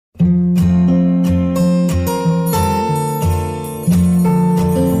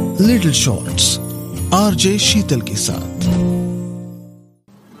Little shorts RJ शीतल के साथ।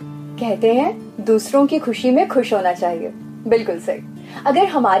 कहते हैं दूसरों की खुशी में खुश होना चाहिए। बिल्कुल सही। अगर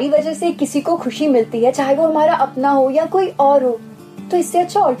हमारी वजह से किसी को खुशी मिलती है, चाहे वो हमारा अपना हो या कोई और हो, तो इससे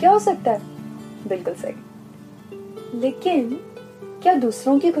अच्छा और क्या हो सकता है। बिल्कुल सही। लेकिन क्या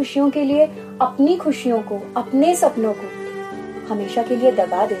दूसरों की खुशियों के लिए अपनी खुशियों को, अपने सपनों को हमेशा के लिए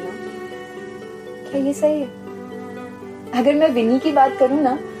दबा देना, क्या ये सही है? अगर मैं विनी की बात करूं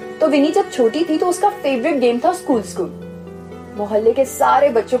ना, तो विनी जब छोटी थी तो उसका फेवरेट गेम था स्कूल। मोहल्ले के सारे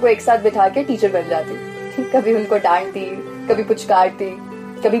बच्चों को एक साथ बिठा के टीचर बन जाती। कभी उनको डांटती, कभी पुचकारती,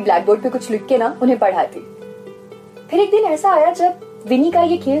 कभी ब्लैक बोर्ड पे कुछ लिख के ना उन्हें पढ़ाती। फिर एक दिन ऐसा आया जब विनी का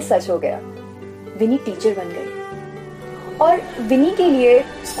ये खेल सच हो गया। विनी टीचर बन गई और विनी के लिए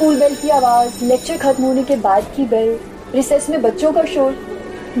स्कूल बेल की आवाज, लेक्चर खत्म होने के बाद की बेल, रिसेस में बच्चों का शोर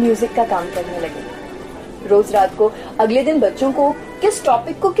म्यूजिक का काम करने लगे। रोज रात को अगले दिन बच्चों को किस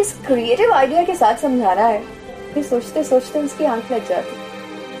टॉपिक को किस क्रिएटिव आइडिया के साथ समझाना है, फिर सोचते सोचते उसकी आंख लग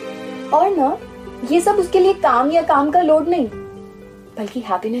जाती। और ना, ये सब उसके लिए काम या काम का लोड नहीं, बल्कि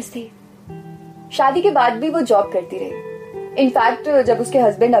हैप्पीनेस थी। शादी के बाद भी वो जॉब करती रही। इनफैक्ट जब उसके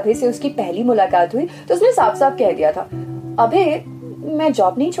हस्बैंड अभय से उसकी पहली मुलाकात हुई तो उसने साफ साफ कह दिया था, अभय, मैं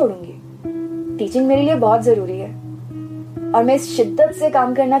जॉब नहीं छोड़ूंगी, टीचिंग मेरे लिए बहुत जरूरी है और मैं इस शिद्दत से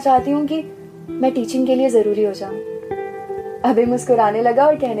काम करना चाहती हूँ कि मैं टीचिंग के लिए जरूरी हो जाऊं। अभय मुस्कुराने लगा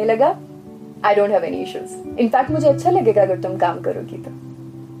और कहने लगा, I don't have any issues, in fact मुझे अच्छा लगेगा अगर तुम काम करोगी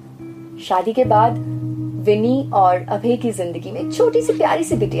तो। शादी के बाद विनी और अभय की जिंदगी में एक छोटी सी प्यारी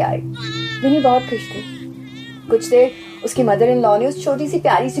सी बिटिया आई। विनी बहुत खुश थी। कुछ देर उसकी मदर इन लॉ ने उस छोटी सी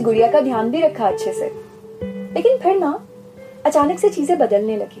प्यारी सी गुड़िया का ध्यान भी रखा अच्छे से। लेकिन फिर ना, अचानक से चीजें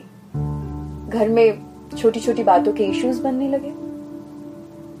बदलने लगी। घर में छोटी छोटी बातों के इश्यूज बनने लगे।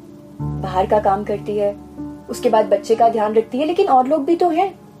 बाहर का काम करती है, उसके बाद बच्चे का ध्यान रखती है, लेकिन और लोग भी तो हैं।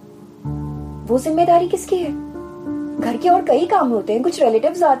 वो जिम्मेदारी किसकी है? घर के और कई काम होते हैं, कुछ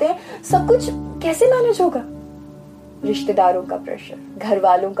रिलेटिव्स आते हैं, सब कुछ कैसे मैनेज होगा? रिश्तेदारों का प्रेशर, घर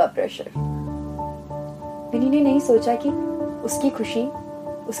वालों का प्रेशर। विनी ने नहीं सोचा कि उसकी खुशी,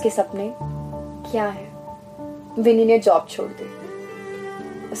 उसके सपने क्या है। विनी ने जॉब छोड़ दी।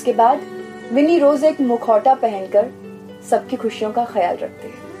 उसके बाद विनी रोज एक मुखौटा पहनकर सबकी खुशियों का ख्याल रखती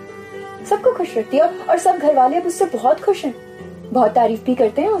है, सबको खुश रखती है और सब घर वाले अब उससे बहुत खुश हैं। बहुत तारीफ भी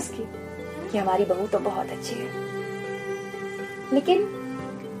करते हैं उसकी कि हमारी बहू तो बहुत अच्छी है। लेकिन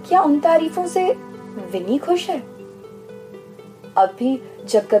क्या उन तारीफों से विनी खुश है? अब भी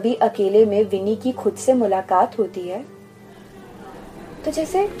जब कभी अकेले में विनी की खुद से मुलाकात होती है तो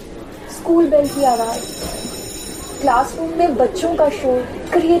जैसे स्कूल बेल की आवाज, क्लासरूम में बच्चों का शोर,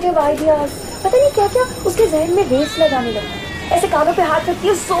 क्रिएटिव आइडियाज, पता नहीं क्या क्या उसके जहन में रेस लगाने लगता है। ऐसे कानों पे हाथ रखती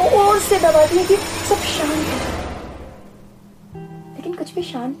है, जोर से दबाती है कि सब शांत है, लेकिन कुछ भी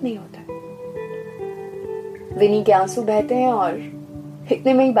शांत नहीं होता। विनी के आंसू बहते हैं और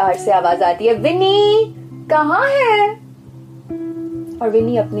इतने में ही बाहर से आवाज आती है, विनी कहाँ है? और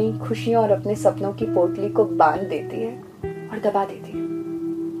विनी अपनी खुशियों और अपने सपनों की पोटली को बांध देती है और दबा देती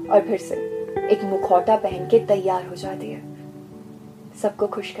है और फिर से एक मुखौटा पहन के तैयार हो जाती है सबको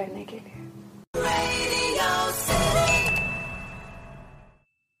खुश करने के लिए।